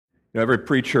Every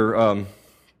preacher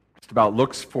just about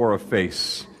looks for a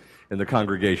face in the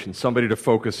congregation, somebody to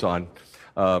focus on,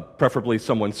 preferably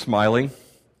someone smiling,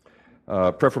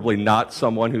 preferably not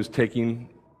someone who's taking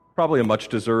probably a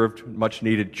much-deserved,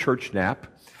 much-needed church nap.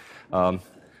 I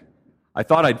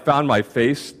thought I'd found my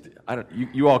face.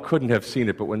 You all couldn't have seen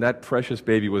it, but when that precious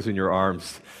baby was in your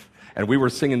arms and we were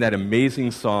singing that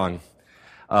amazing song,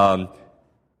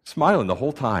 smiling the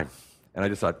whole time, and I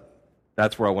just thought,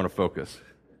 that's where I want to focus.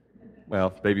 Well,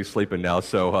 baby's sleeping now,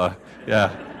 so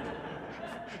yeah.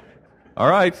 All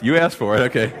right, you asked for it,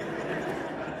 okay.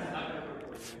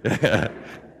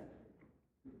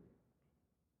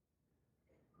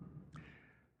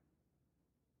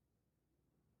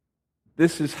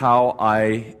 This is how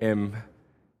I am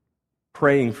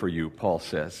praying for you, Paul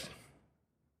says.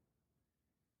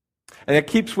 And it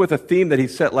keeps with a theme that he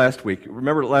set last week.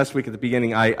 Remember last week at the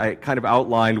beginning, I kind of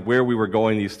outlined where we were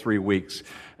going these 3 weeks.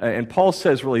 And Paul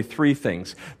says really 3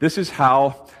 things. This is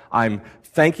how I'm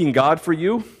thanking God for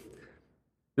you.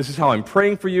 This is how I'm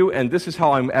praying for you. And this is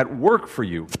how I'm at work for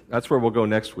you. That's where we'll go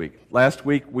next week. Last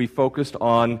week, we focused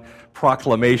on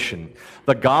proclamation,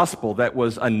 the gospel that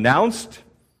was announced,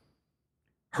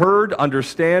 heard,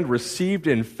 understand, received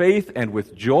in faith and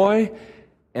with joy,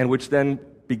 and which then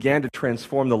began to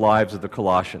transform the lives of the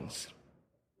Colossians.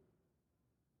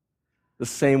 The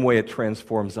same way it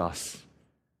transforms us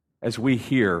as we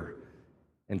hear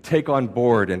and take on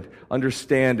board and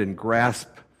understand and grasp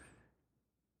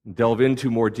and delve into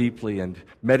more deeply and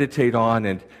meditate on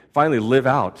and finally live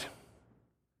out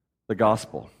the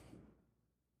gospel.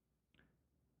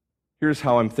 Here's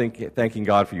how I'm thanking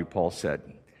God for you, Paul said.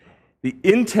 The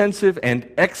intensive and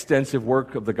extensive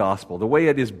work of the gospel, the way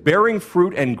it is bearing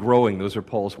fruit and growing, those are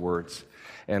Paul's words.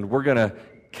 And we're going to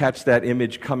catch that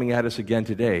image coming at us again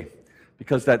today,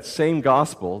 because that same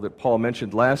gospel that Paul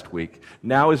mentioned last week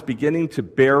now is beginning to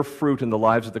bear fruit in the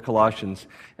lives of the Colossians,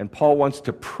 and Paul wants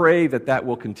to pray that that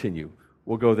will continue.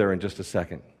 We'll go there in just a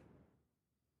second.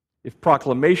 If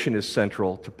proclamation is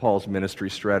central to Paul's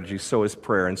ministry strategy, so is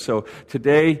prayer. And so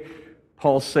today,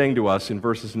 Paul's saying to us in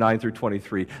verses 9 through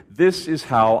 23, this is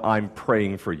how I'm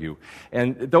praying for you.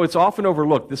 And though it's often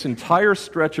overlooked, this entire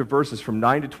stretch of verses from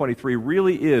 9 to 23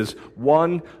 really is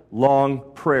one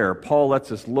long prayer. Paul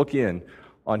lets us look in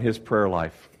on his prayer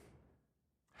life.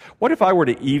 What if I were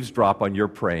to eavesdrop on your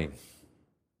praying?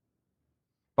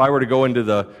 If I were to go into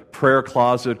the prayer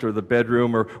closet or the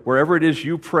bedroom or wherever it is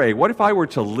you pray, what if I were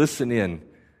to listen in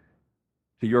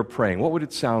to your praying? What would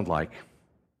it sound like?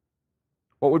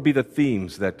 What would be the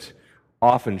themes that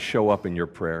often show up in your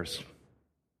prayers?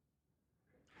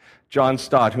 John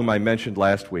Stott, whom I mentioned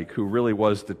last week, who really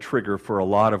was the trigger for a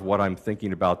lot of what I'm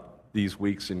thinking about these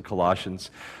weeks in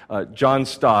Colossians. John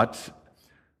Stott,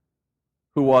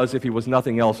 who was, if he was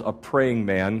nothing else, a praying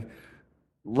man,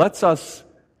 lets us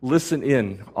listen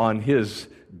in on his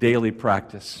daily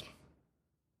practice.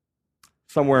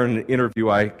 Somewhere in an interview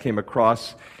I came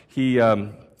across, he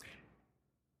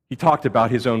talked about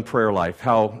his own prayer life,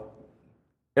 how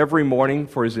every morning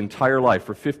for his entire life,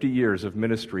 for 50 years of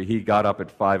ministry, he got up at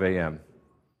 5 a.m.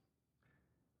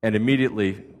 and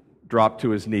immediately dropped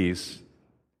to his knees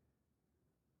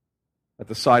at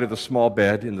the side of the small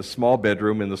bed, in the small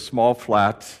bedroom, in the small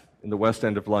flat in the West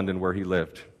End of London where he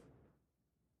lived.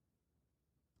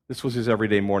 This was his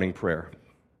everyday morning prayer.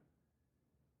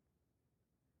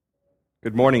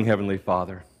 Good morning, Heavenly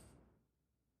Father.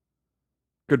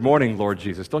 Good morning, Lord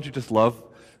Jesus. Don't you just love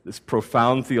this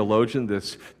profound theologian,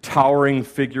 this towering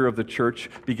figure of the church?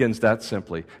 Begins that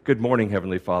simply. Good morning,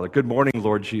 Heavenly Father. Good morning,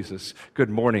 Lord Jesus. Good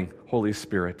morning, Holy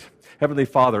Spirit. Heavenly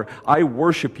Father, I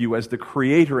worship you as the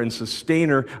creator and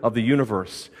sustainer of the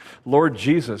universe. Lord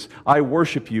Jesus, I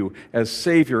worship you as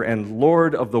Savior and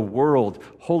Lord of the world.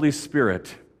 Holy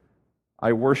Spirit,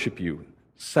 I worship you,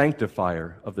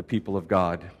 sanctifier of the people of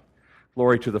God.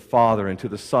 Glory to the Father, and to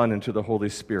the Son, and to the Holy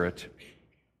Spirit.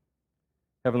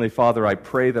 Heavenly Father, I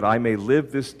pray that I may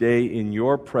live this day in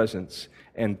your presence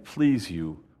and please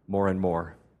you more and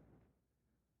more.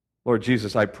 Lord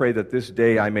Jesus, I pray that this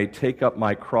day I may take up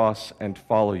my cross and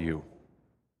follow you.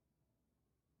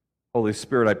 Holy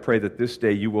Spirit, I pray that this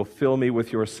day you will fill me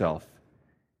with yourself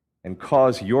and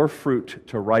cause your fruit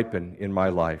to ripen in my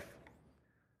life.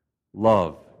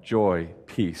 Love, joy,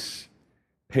 peace,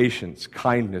 patience,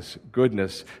 kindness,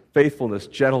 goodness, faithfulness,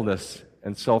 gentleness,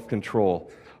 and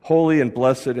self-control. Holy and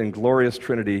blessed and glorious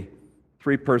Trinity,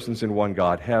 3 persons in one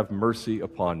God, have mercy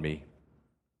upon me.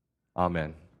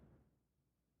 Amen.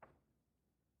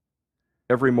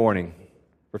 Every morning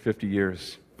for 50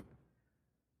 years,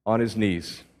 on his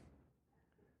knees,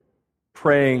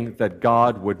 praying that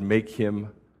God would make him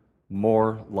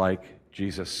more like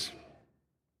Jesus.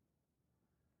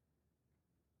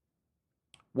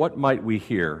 What might we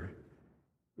hear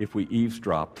if we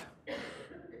eavesdropped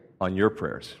on your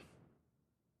prayers?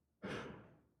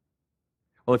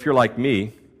 Well, if you're like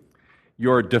me,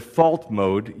 your default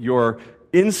mode, your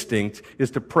instinct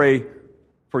is to pray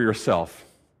for yourself.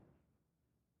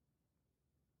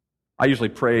 I usually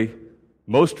pray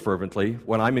most fervently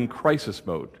when I'm in crisis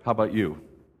mode. How about you?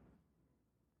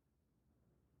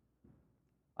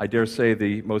 I dare say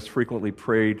the most frequently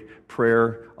prayed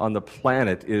prayer on the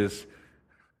planet is,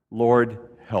 Lord,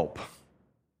 help.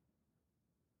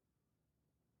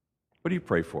 What do you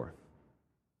pray for?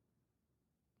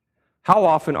 How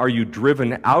often are you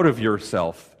driven out of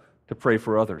yourself to pray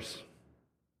for others?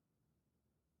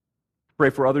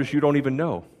 Pray for others you don't even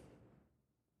know.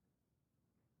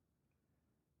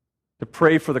 To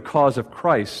pray for the cause of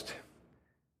Christ,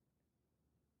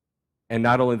 and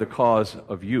not only the cause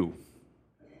of you.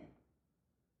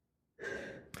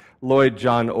 Lloyd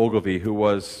John Ogilvie, who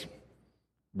was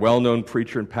a well-known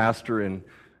preacher and pastor in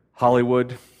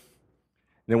Hollywood, and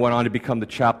then went on to become the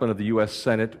chaplain of the U.S.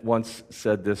 Senate, once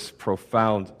said this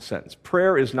profound sentence: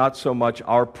 prayer is not so much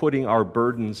our putting our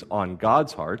burdens on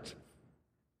God's heart.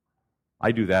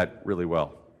 I do that really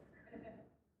well.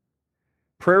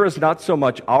 Prayer is not so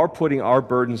much our putting our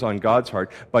burdens on God's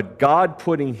heart, but God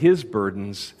putting His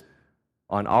burdens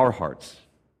on our hearts.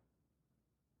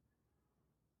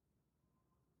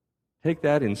 Take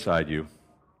that inside you,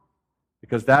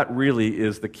 because that really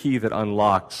is the key that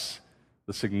unlocks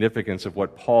the significance of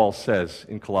what Paul says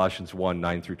in Colossians 1,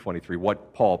 9 through 23,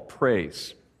 what Paul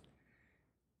prays.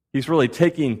 He's really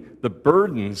taking the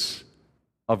burdens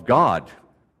of God,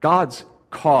 God's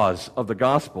cause of the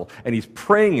gospel, and he's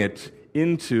praying it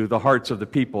into the hearts of the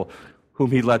people whom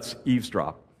he lets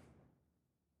eavesdrop.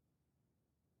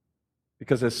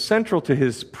 Because as central to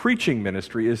his preaching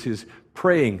ministry is his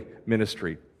praying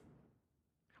ministry.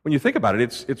 When you think about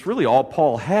it, it's really all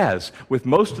Paul has with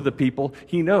most of the people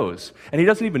he knows. And he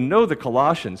doesn't even know the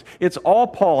Colossians. It's all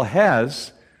Paul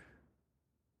has,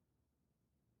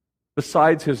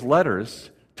 besides his letters,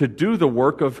 to do the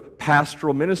work of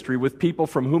pastoral ministry with people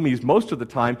from whom he's most of the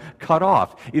time cut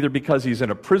off, either because he's in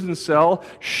a prison cell,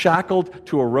 shackled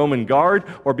to a Roman guard,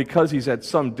 or because he's at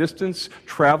some distance,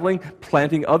 traveling,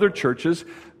 planting other churches.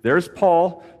 There's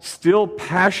Paul, still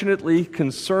passionately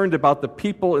concerned about the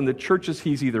people in the churches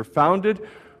he's either founded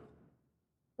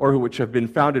or which have been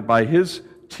founded by his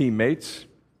teammates.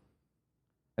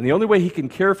 And the only way he can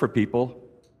care for people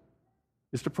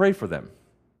is to pray for them.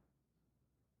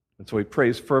 And so he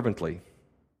prays fervently.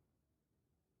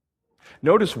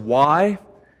 Notice why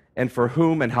and for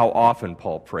whom and how often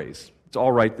Paul prays. It's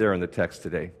all right there in the text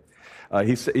today.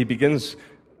 He begins,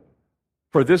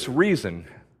 for this reason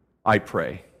I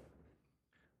pray,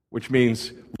 which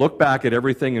means look back at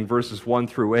everything in verses 1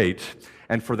 through 8,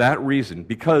 and for that reason,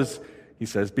 because, he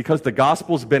says, because the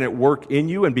gospel's been at work in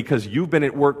you and because you've been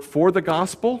at work for the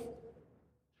gospel,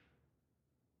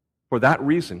 for that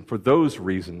reason, for those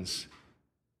reasons,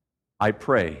 I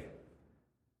pray,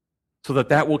 so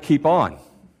that will keep on,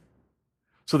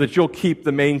 so that you'll keep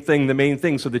the main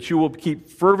thing, so that you will keep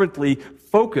fervently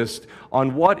focused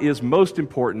on what is most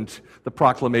important, the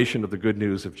proclamation of the good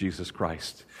news of Jesus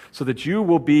Christ, so that you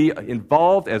will be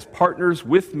involved as partners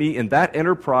with me in that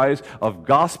enterprise of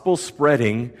gospel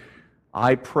spreading.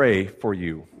 I pray for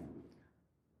you.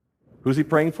 Who's he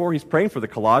praying for? He's praying for the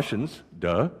Colossians,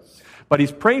 but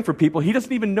he's praying for people he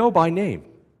doesn't even know by name,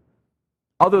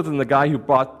 other than the guy who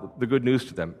brought the good news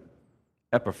to them,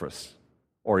 Epaphras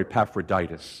or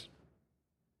Epaphroditus.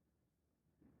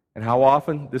 And how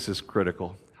often? This is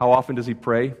critical. How often does he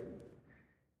pray?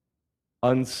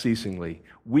 Unceasingly.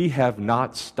 We have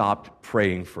not stopped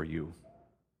praying for you.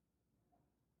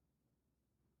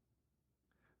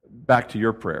 Back to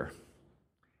your prayer.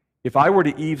 If I were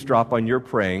to eavesdrop on your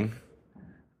praying,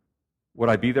 would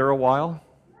I be there a while?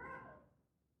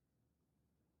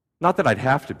 Not that I'd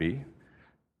have to be.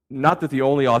 Not that the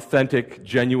only authentic,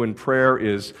 genuine prayer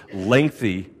is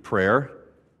lengthy prayer,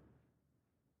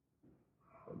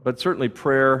 but certainly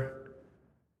prayer,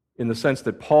 in the sense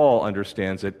that Paul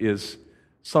understands it, is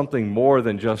something more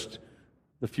than just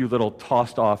the few little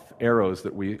tossed-off arrows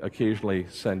that we occasionally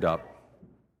send up.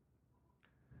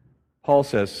 Paul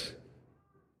says,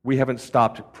 we haven't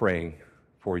stopped praying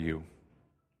for you.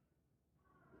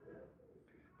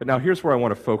 But now here's where I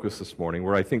want to focus this morning,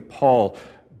 where I think Paul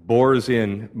bores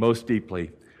in most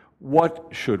deeply. What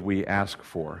should we ask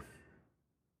for?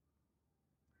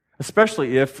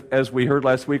 Especially if, as we heard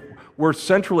last week, we're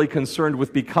centrally concerned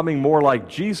with becoming more like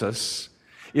Jesus.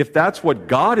 If that's what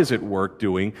God is at work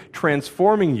doing,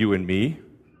 transforming you and me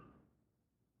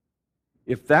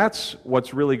If that's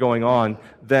what's really going on,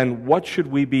 then what should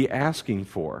we be asking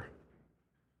for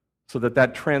so that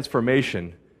that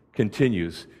transformation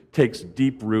continues, takes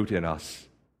deep root in us,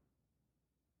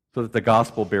 so that the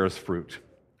gospel bears fruit?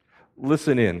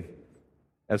 Listen in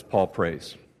as Paul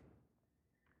prays.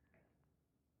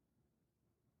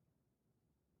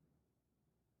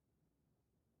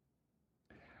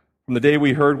 From the day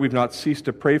we heard, we've not ceased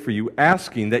to pray for you,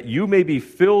 asking that you may be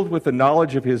filled with the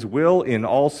knowledge of His will in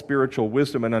all spiritual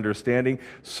wisdom and understanding,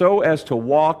 so as to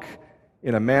walk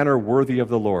in a manner worthy of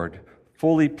the Lord,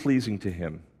 fully pleasing to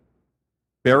Him,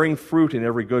 bearing fruit in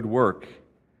every good work,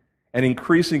 and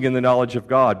increasing in the knowledge of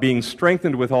God, being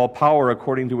strengthened with all power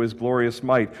according to His glorious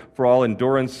might, for all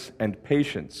endurance and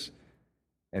patience,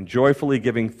 and joyfully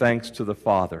giving thanks to the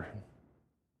Father.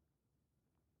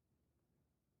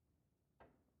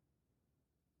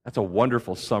 That's a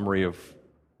wonderful summary of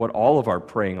what all of our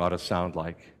praying ought to sound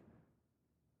like.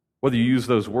 Whether you use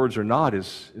those words or not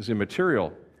is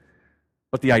immaterial.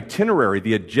 But the itinerary,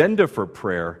 the agenda for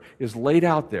prayer is laid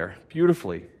out there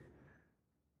beautifully.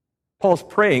 Paul's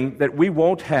praying that we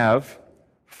won't have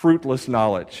fruitless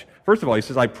knowledge. First of all, he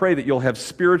says, I pray that you'll have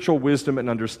spiritual wisdom and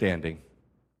understanding.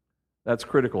 That's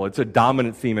critical. It's a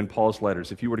dominant theme in Paul's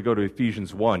letters. If you were to go to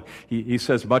Ephesians 1, he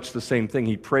says much the same thing.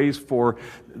 He prays for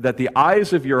that the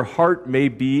eyes of your heart may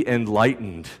be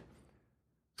enlightened,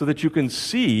 so that you can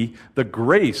see the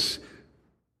grace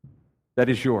that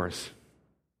is yours.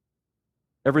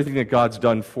 Everything that God's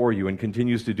done for you and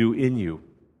continues to do in you.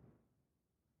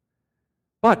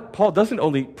 But Paul doesn't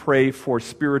only pray for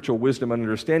spiritual wisdom and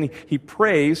understanding. He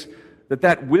prays that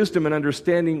that wisdom and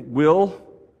understanding will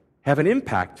have an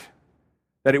impact,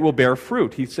 that it will bear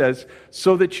fruit. He says,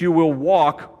 so that you will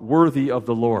walk worthy of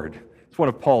the Lord. It's one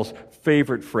of Paul's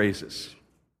favorite phrases.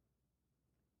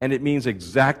 And it means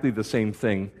exactly the same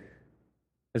thing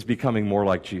as becoming more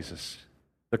like Jesus.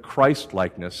 The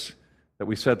Christ-likeness that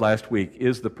we said last week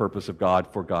is the purpose of God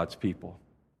for God's people.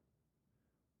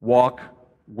 Walk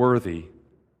worthy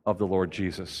of the Lord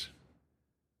Jesus.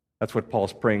 That's what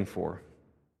Paul's praying for.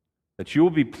 That you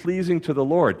will be pleasing to the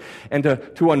Lord. And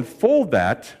to unfold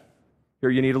that, here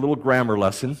you need a little grammar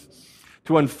lesson.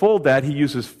 To unfold that, he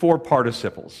uses 4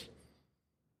 participles.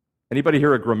 Anybody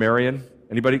here a grammarian?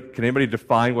 Can anybody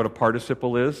define what a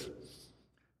participle is?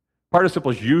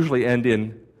 Participles usually end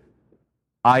in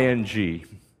ing,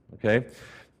 okay?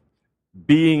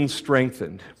 Being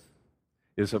strengthened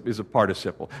is a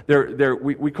participle.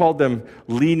 We call them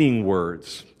leaning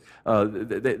words.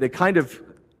 They kind of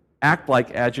act like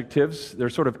adjectives.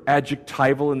 They're sort of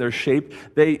adjectival in their shape.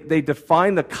 They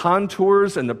define the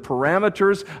contours and the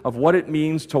parameters of what it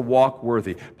means to walk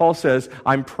worthy. Paul says,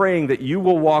 I'm praying that you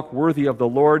will walk worthy of the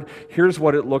Lord. Here's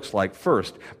what it looks like.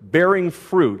 First, bearing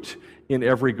fruit in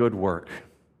every good work.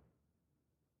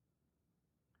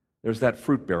 There's that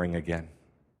fruit bearing again.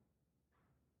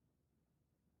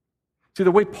 See,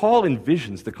 the way Paul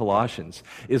envisions the Colossians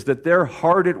is that they're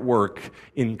hard at work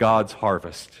in God's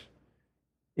harvest,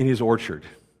 in His orchard.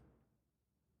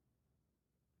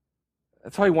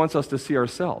 That's how He wants us to see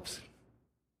ourselves,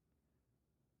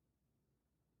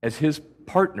 as His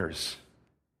partners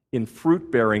in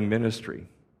fruit-bearing ministry.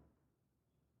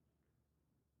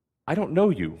 I don't know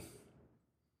you.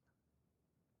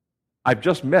 I've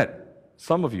just met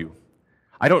some of you.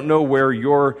 I don't know where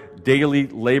your daily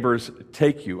labors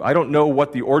take you. I don't know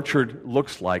what the orchard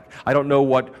looks like. I don't know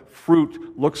what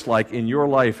fruit looks like in your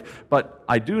life. But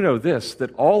I do know this,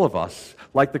 that all of us,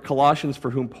 like the Colossians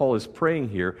for whom Paul is praying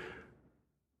here,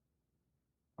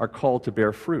 are called to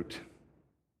bear fruit.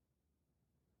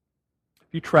 If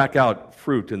you track out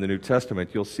fruit in the New Testament,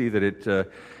 you'll see that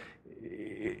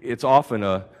it's often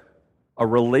a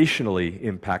relationally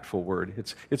impactful word.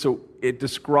 It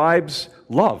describes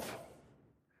love.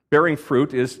 Bearing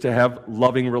fruit is to have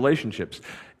loving relationships.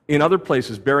 In other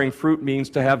places, bearing fruit means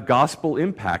to have gospel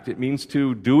impact. It means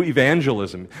to do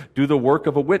evangelism, do the work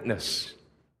of a witness.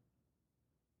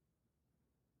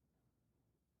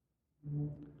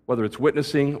 Whether it's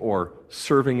witnessing or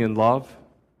serving in love,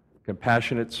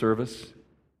 compassionate service,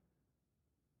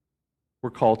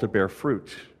 we're called to bear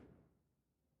fruit.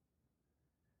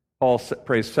 Paul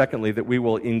prays, secondly, that we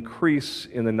will increase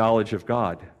in the knowledge of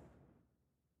God.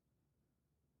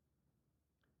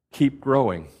 Keep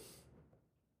growing.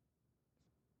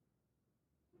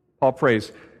 Paul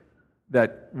prays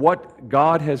that what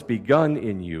God has begun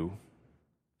in you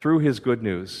through His good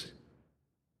news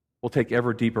will take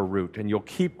ever deeper root, and you'll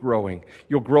keep growing.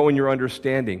 You'll grow in your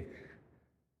understanding.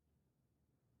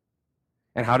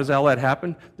 And how does all that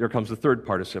happen? There comes the third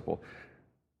participle.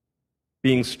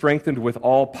 Being strengthened with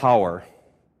all power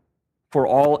for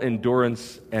all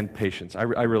endurance and patience. I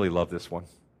really love this one.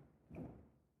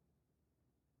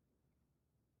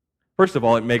 First of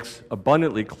all, it makes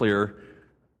abundantly clear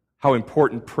how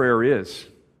important prayer is,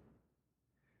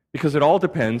 because it all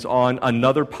depends on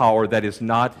another power that is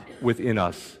not within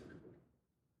us.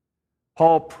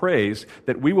 Paul prays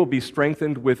that we will be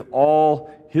strengthened with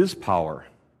all his power,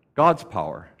 God's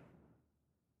power.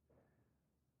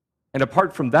 And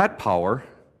apart from that power,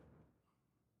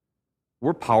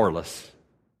 we're powerless.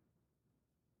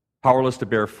 Powerless to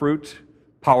bear fruit,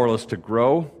 powerless to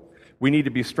grow. We need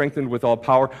to be strengthened with all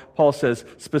power. Paul says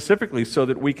specifically so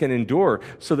that we can endure,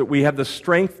 so that we have the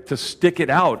strength to stick it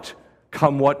out,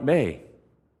 come what may.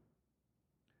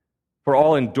 For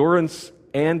all endurance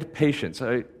and patience.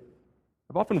 I've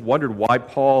often wondered why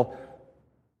Paul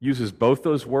uses both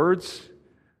those words.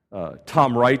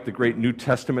 Tom Wright, the great New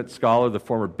Testament scholar, the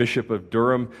former Bishop of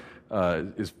Durham,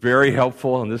 is very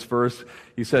helpful in this verse.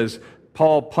 He says,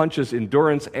 Paul punches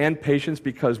endurance and patience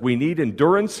because we need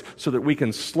endurance so that we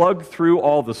can slug through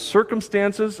all the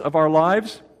circumstances of our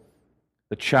lives,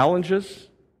 the challenges.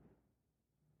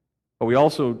 But we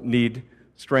also need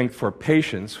strength for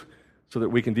patience so that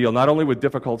we can deal not only with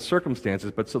difficult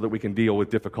circumstances, but so that we can deal with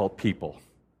difficult people.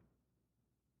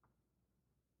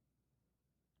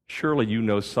 Surely you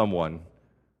know someone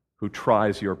who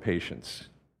tries your patience.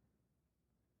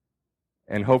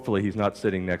 And hopefully he's not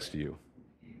sitting next to you.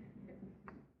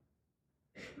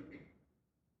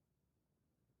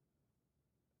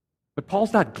 But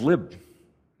Paul's not glib.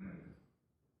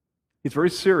 He's very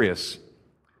serious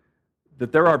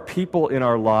that there are people in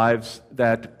our lives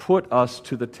that put us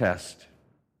to the test,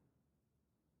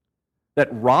 that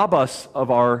rob us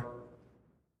of our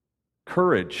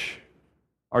courage,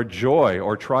 our joy,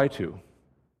 or try to.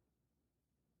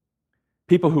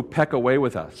 People who peck away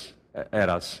at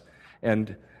us,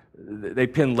 and they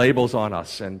pin labels on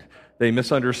us, and they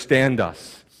misunderstand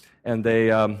us, and they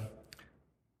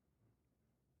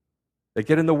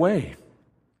get in the way.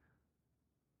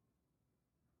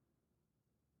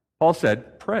 Paul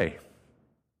said, pray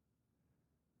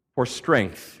for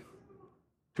strength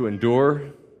to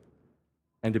endure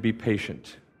and to be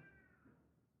patient.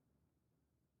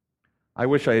 I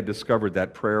wish I had discovered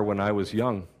that prayer when I was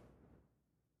young.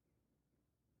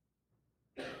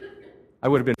 I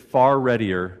would have been far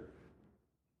readier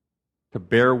to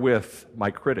bear with my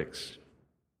critics.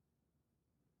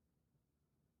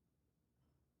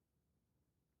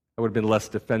 I would have been less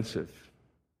defensive.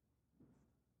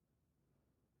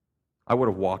 I would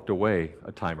have walked away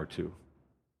a time or two.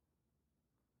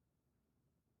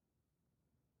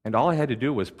 And all I had to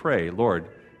do was pray, Lord,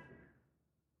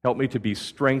 help me to be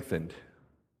strengthened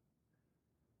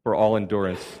for all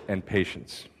endurance and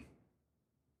patience.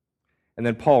 And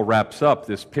then Paul wraps up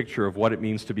this picture of what it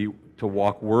means to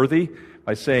walk worthy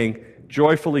by saying,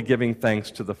 joyfully giving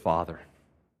thanks to the Father.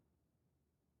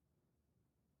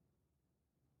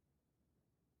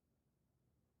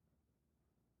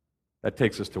 That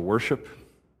takes us to worship.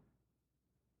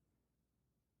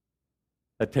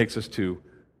 That takes us to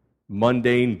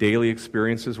mundane daily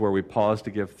experiences where we pause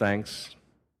to give thanks.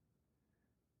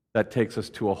 That takes us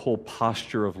to a whole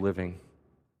posture of living.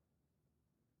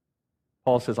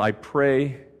 Paul says, I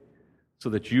pray so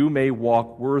that you may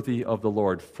walk worthy of the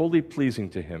Lord, fully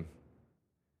pleasing to Him.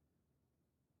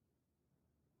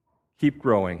 Keep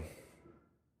growing.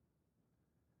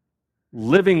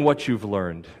 Living what you've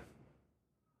learned.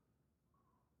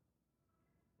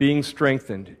 Being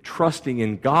strengthened, trusting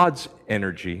in God's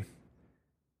energy,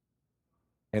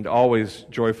 and always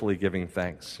joyfully giving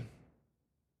thanks.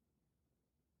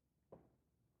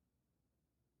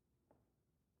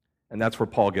 And that's where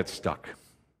Paul gets stuck.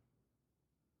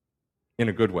 In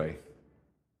a good way.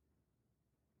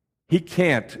 He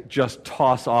can't just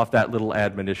toss off that little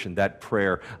admonition, that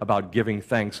prayer about giving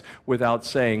thanks without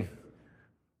saying,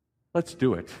 let's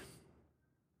do it.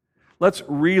 Let's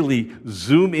really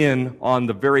zoom in on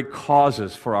the very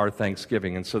causes for our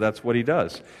thanksgiving. And so that's what he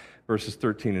does. Verses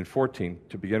 13 and 14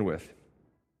 to begin with.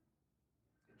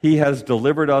 He has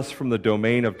delivered us from the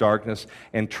domain of darkness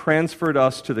and transferred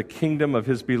us to the kingdom of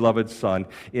His beloved Son,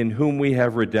 in whom we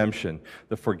have redemption,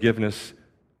 the forgiveness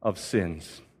of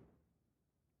sins.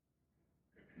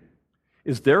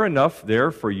 Is there enough there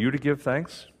for you to give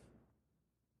thanks?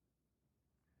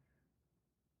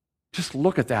 Just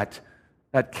look at that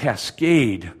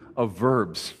cascade of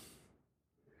verbs.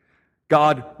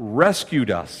 God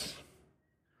rescued us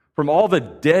from all the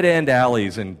dead-end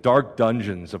alleys and dark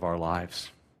dungeons of our lives.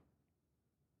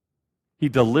 He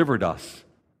delivered us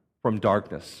from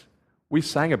darkness. We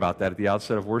sang about that at the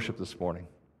outset of worship this morning.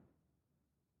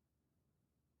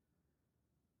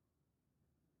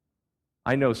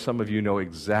 I know some of you know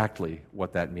exactly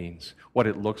what that means, what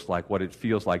it looks like, what it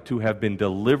feels like to have been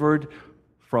delivered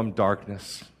from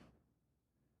darkness.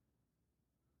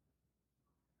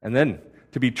 And then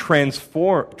to be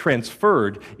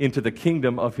transferred into the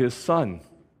kingdom of His Son.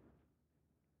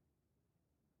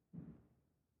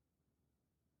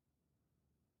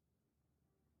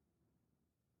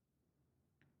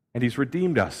 And He's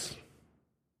redeemed us.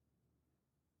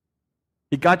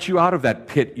 He got you out of that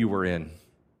pit you were in.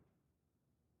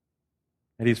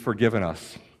 And He's forgiven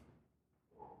us.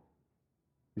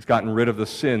 He's gotten rid of the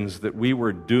sins that we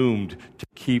were doomed to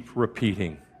keep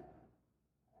repeating.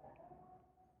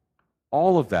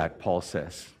 All of that, Paul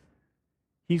says,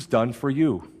 He's done for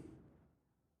you.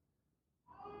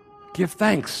 Give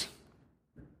thanks.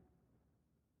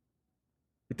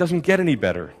 It doesn't get any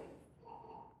better.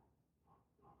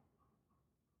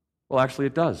 Well, actually,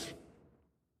 it does.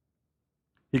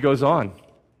 He goes on.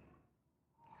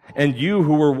 And you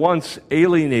who were once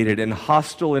alienated and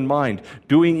hostile in mind,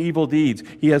 doing evil deeds,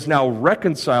 He has now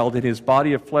reconciled in His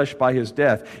body of flesh by His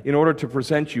death, in order to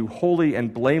present you holy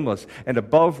and blameless and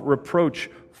above reproach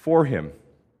for Him.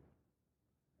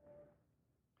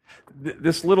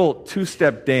 This little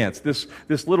two-step dance, this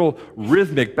little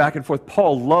rhythmic back and forth,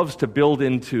 Paul loves to build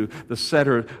into the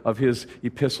center of his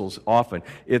epistles often.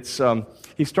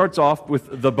 He starts off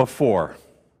with the before.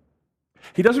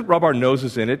 He doesn't rub our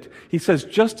noses in it. He says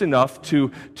just enough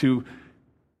to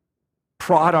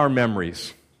prod our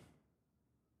memories.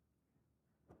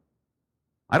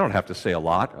 I don't have to say a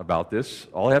lot about this.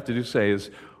 All I have to say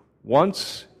is,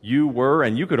 once you were,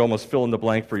 and you could almost fill in the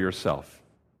blank for yourself,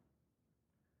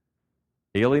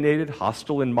 alienated,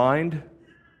 hostile in mind,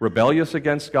 rebellious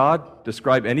against God.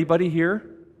 Describe anybody here?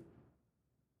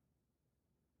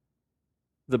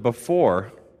 The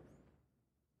before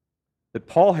that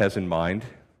Paul has in mind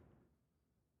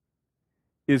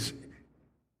is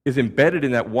embedded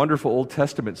in that wonderful Old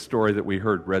Testament story that we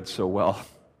heard read so well,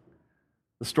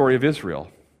 the story of Israel.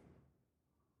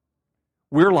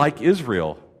 We're like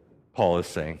Israel, Paul is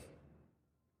saying.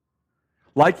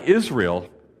 Like Israel,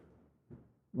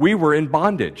 we were in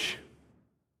bondage.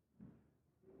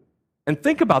 And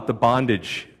think about the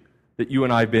bondage that you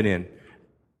and I have been in.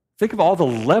 Think of all the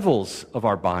levels of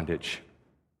our bondage.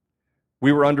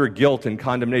 We were under guilt and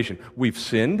condemnation. We've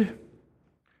sinned,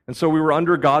 and so we were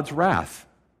under God's wrath.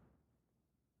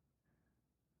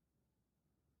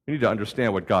 We need to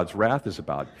understand what God's wrath is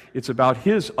about. It's about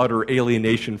His utter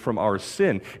alienation from our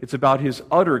sin. It's about His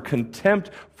utter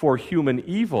contempt for human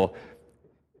evil.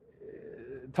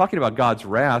 Talking about God's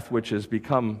wrath, which has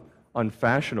become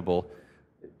unfashionable,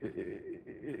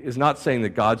 is not saying that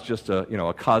God's just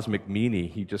a cosmic meanie.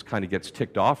 He just kind of gets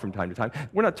ticked off from time to time.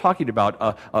 We're not talking about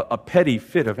a petty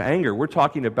fit of anger. We're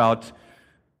talking about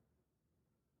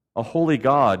a holy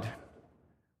God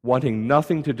wanting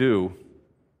nothing to do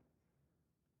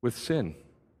with sin.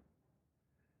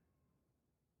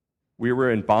 We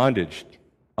were in bondage,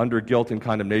 under guilt and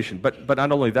condemnation. But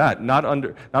not only that, not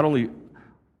only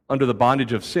under the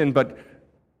bondage of sin, but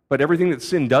everything that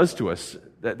sin does to us,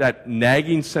 that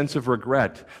nagging sense of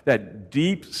regret, that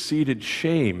deep-seated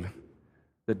shame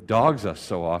that dogs us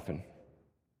so often.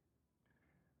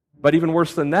 But even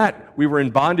worse than that, we were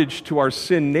in bondage to our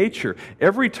sin nature.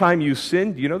 Every time you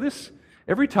sin, do you know this?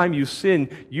 Every time you sin,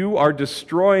 you are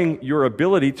destroying your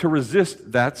ability to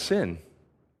resist that sin.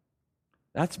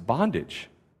 That's bondage.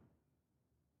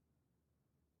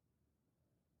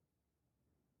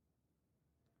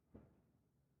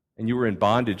 And you were in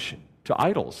bondage to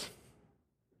idols.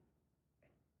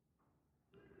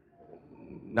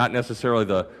 Not necessarily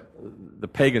the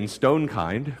pagan stone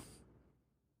kind,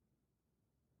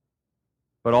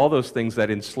 but all those things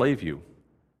that enslave you,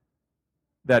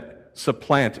 that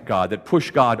supplant God, that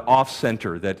push God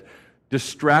off-center, that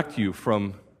distract you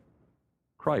from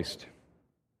Christ.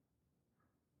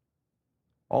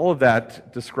 All of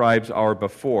that describes our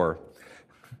before.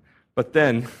 But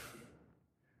then,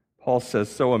 Paul says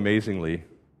so amazingly,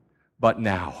 but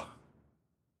now.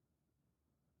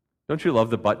 Don't you love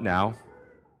the but now?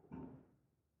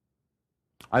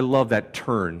 I love that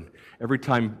turn every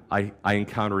time I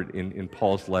encounter it in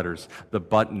Paul's letters, the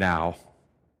but now.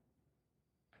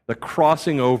 The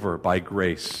crossing over by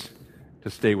grace to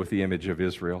stay with the image of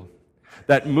Israel.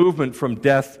 That movement from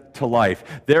death to life.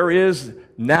 There is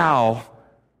now,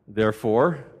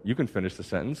 therefore, you can finish the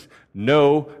sentence,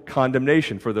 no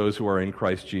condemnation for those who are in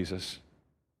Christ Jesus.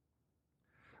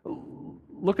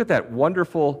 Look at that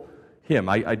wonderful hymn.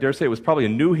 I dare say it was probably a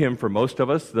new hymn for most of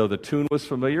us, though the tune was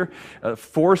familiar.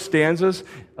 4 stanzas,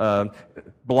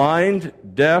 blind,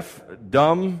 deaf,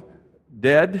 dumb,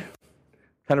 dead.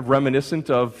 kind of reminiscent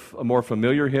of a more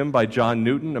familiar hymn by John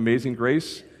Newton, Amazing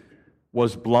Grace.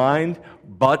 Was blind,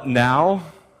 but now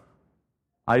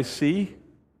I see.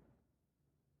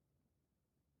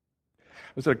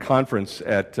 I was at a conference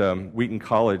at Wheaton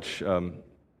College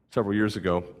several years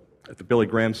ago at the Billy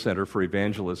Graham Center for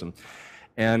Evangelism,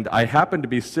 and I happened to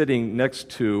be sitting next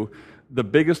to the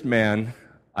biggest man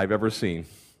I've ever seen.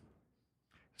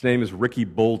 His name is Ricky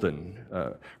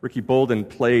Bolden. Ricky Bolden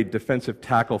played defensive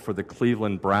tackle for the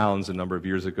Cleveland Browns a number of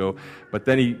years ago, but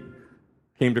then he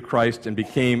came to Christ and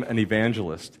became an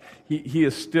evangelist. He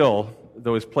is still,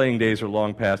 though his playing days are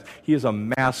long past, he is a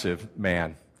massive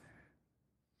man.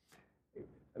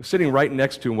 I was sitting right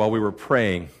next to him while we were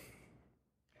praying,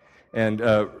 and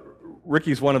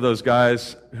Ricky's one of those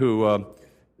guys who,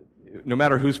 no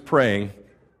matter who's praying,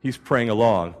 he's praying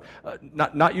along.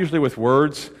 Not usually with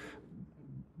words,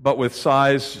 but with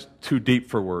sighs too deep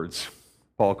for words,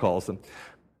 Paul calls them.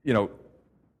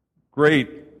 Great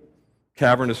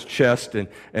cavernous chest,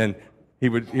 and he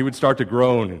would start to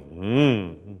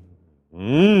groan.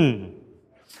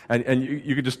 And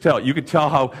you could just tell. You could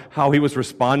tell how he was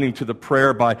responding to the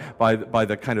prayer by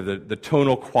the kind of the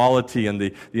tonal quality and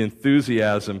the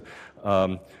enthusiasm,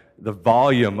 the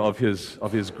volume of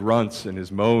his grunts and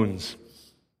his moans.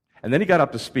 And then he got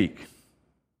up to speak.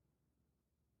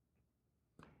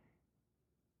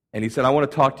 And he said, I want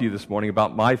to talk to you this morning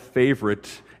about my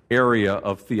favorite area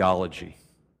of theology.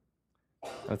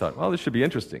 I thought, well, this should be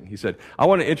interesting. He said, I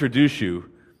want to introduce you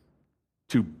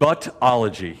to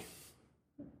butology.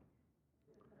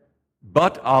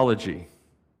 Butology.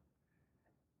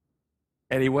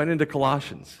 And he went into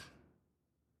Colossians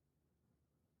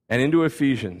and into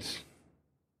Ephesians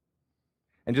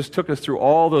and just took us through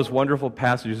all those wonderful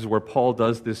passages where Paul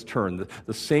does this turn,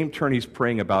 the same turn he's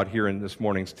praying about here in this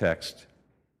morning's text.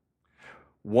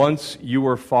 Once you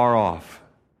were far off,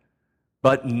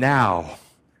 but now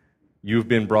you've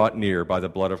been brought near by the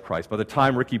blood of Christ. By the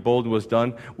time Ricky Bolden was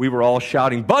done, we were all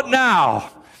shouting, but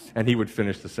now! And he would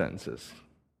finish the sentences.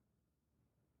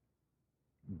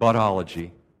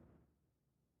 Butology.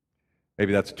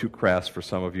 Maybe that's too crass for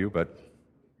some of you, but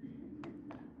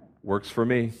works for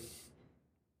me.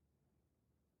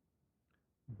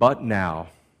 But now,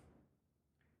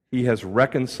 he has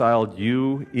reconciled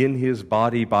you in his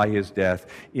body by his death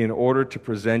in order to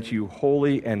present you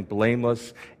holy and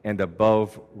blameless and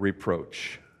above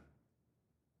reproach.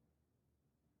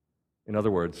 In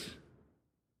other words,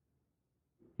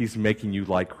 he's making you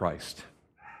like Christ.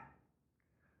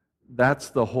 That's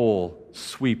the whole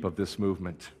sweep of this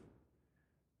movement.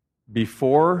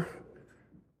 Before,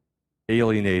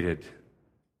 alienated,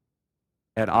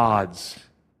 at odds,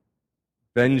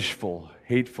 vengeful,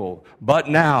 hateful, but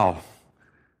now,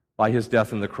 by his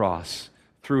death on the cross,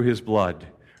 through his blood,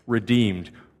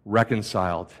 redeemed,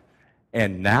 reconciled.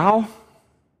 And now,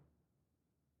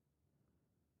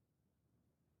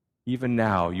 even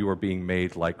now, you are being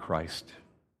made like Christ.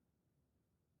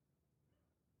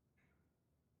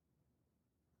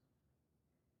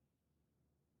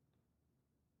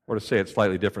 Or to say it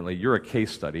slightly differently, you're a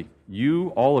case study. You,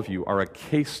 all of you, are a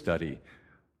case study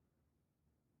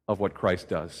of what Christ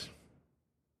does.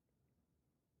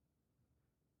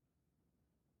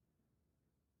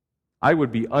 I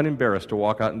would be unembarrassed to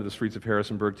walk out into the streets of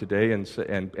Harrisonburg today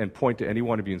and point to any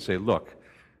one of you and say, look,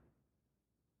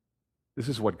 this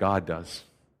is what God does.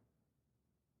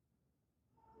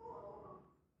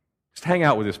 Just hang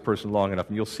out with this person long enough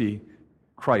and you'll see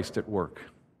Christ at work.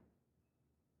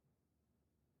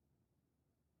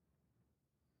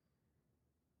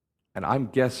 And I'm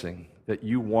guessing that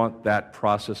you want that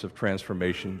process of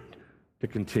transformation to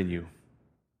continue.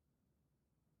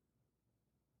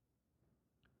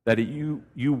 That you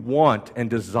want and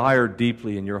desire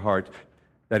deeply in your heart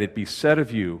that it be said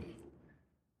of you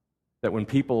that when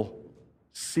people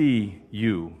see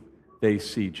you, they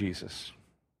see Jesus.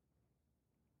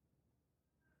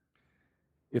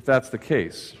 If that's the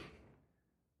case,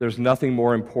 there's nothing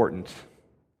more important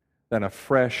than a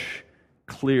fresh,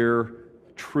 clear,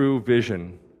 true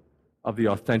vision of the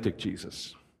authentic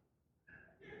Jesus.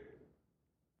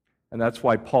 And that's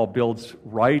why Paul builds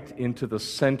right into the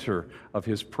center of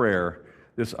his prayer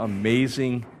this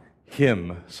amazing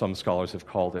hymn, some scholars have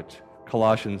called it,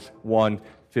 Colossians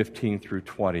 1:15 through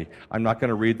 20. I'm not going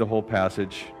to read the whole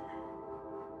passage.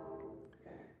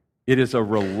 It is a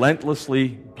relentlessly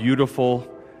beautiful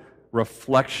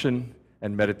reflection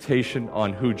and meditation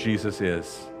on who Jesus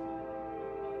is.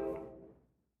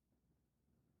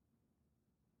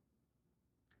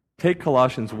 Take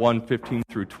Colossians 1:15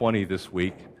 through 20 this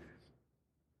week,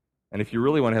 and if you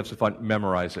really want to have some fun,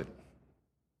 memorize it.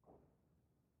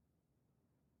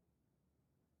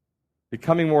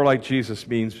 Becoming more like Jesus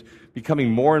means becoming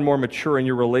more and more mature in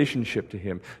your relationship to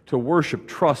Him, to worship,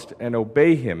 trust, and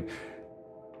obey Him.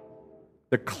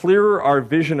 The clearer our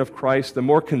vision of Christ, the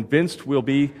more convinced we'll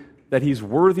be that He's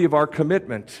worthy of our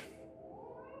commitment.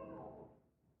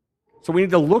 So we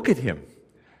need to look at Him.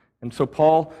 And so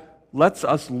Paul lets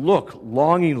us look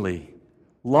longingly,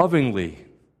 lovingly,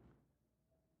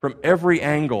 from every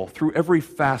angle, through every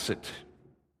facet.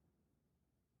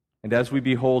 And as we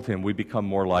behold Him, we become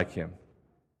more like Him.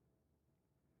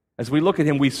 As we look at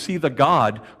Him, we see the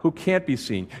God who can't be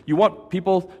seen. You want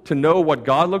people to know what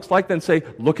God looks like? Then say,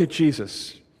 look at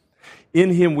Jesus.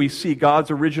 In Him, we see God's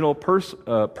original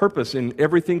purpose in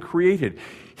everything created.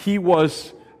 It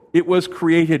was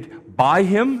created by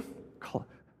Him.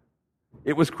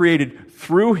 It was created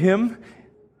through Him.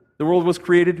 The world was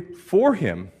created for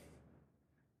Him.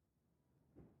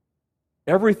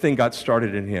 Everything got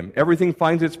started in Him. Everything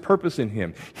finds its purpose in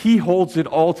Him. He holds it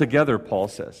all together, Paul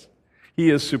says. He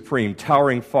is supreme,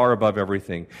 towering far above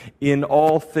everything, in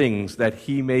all things that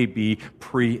He may be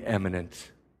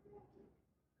preeminent.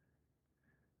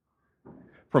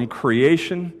 From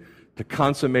creation to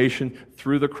consummation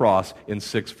through the cross in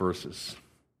 6 verses.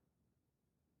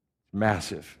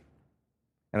 Massive.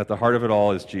 And at the heart of it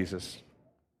all is Jesus.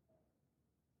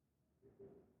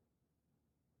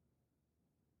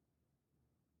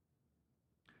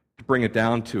 To bring it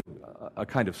down to a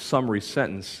kind of summary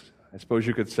sentence, I suppose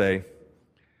you could say,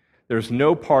 there's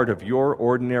no part of your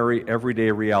ordinary,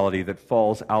 everyday reality that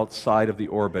falls outside of the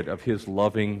orbit of His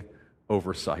loving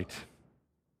oversight.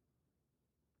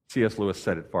 C.S. Lewis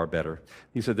said it far better.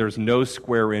 He said, there's no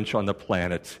square inch on the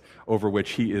planet over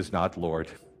which He is not Lord,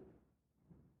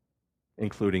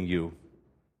 including you.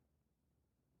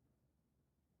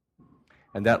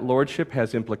 And that lordship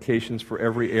has implications for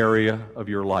every area of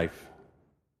your life.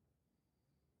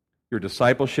 Your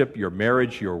discipleship, your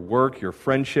marriage, your work, your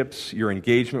friendships, your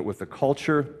engagement with the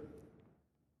culture.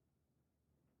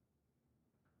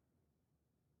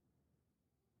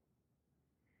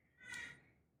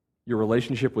 Your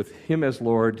relationship with Him as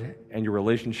Lord and your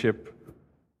relationship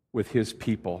with His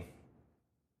people.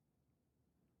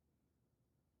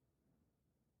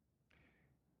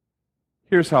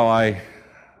 Here's how I,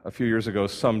 a few years ago,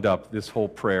 summed up this whole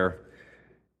prayer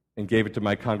and gave it to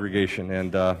my congregation,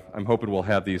 and I'm hoping we'll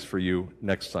have these for you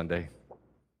next Sunday.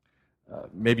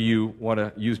 Maybe you want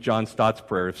to use John Stott's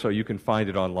prayer, if so you can find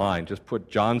it online. Just put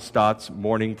John Stott's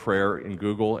morning prayer in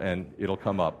Google and it'll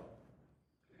come up.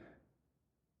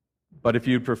 But if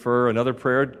you'd prefer another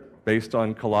prayer based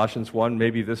on Colossians 1,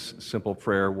 maybe this simple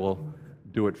prayer will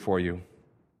do it for you.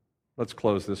 Let's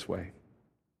close this way.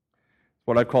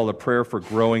 What I call a prayer for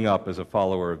growing up as a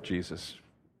follower of Jesus.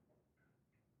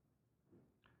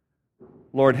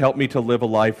 Lord, help me to live a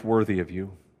life worthy of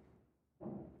You,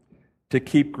 to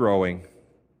keep growing,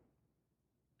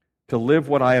 to live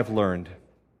what I have learned,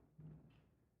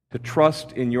 to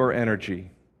trust in Your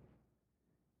energy,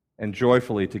 and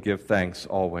joyfully to give thanks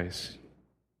always.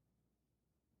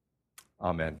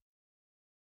 Amen.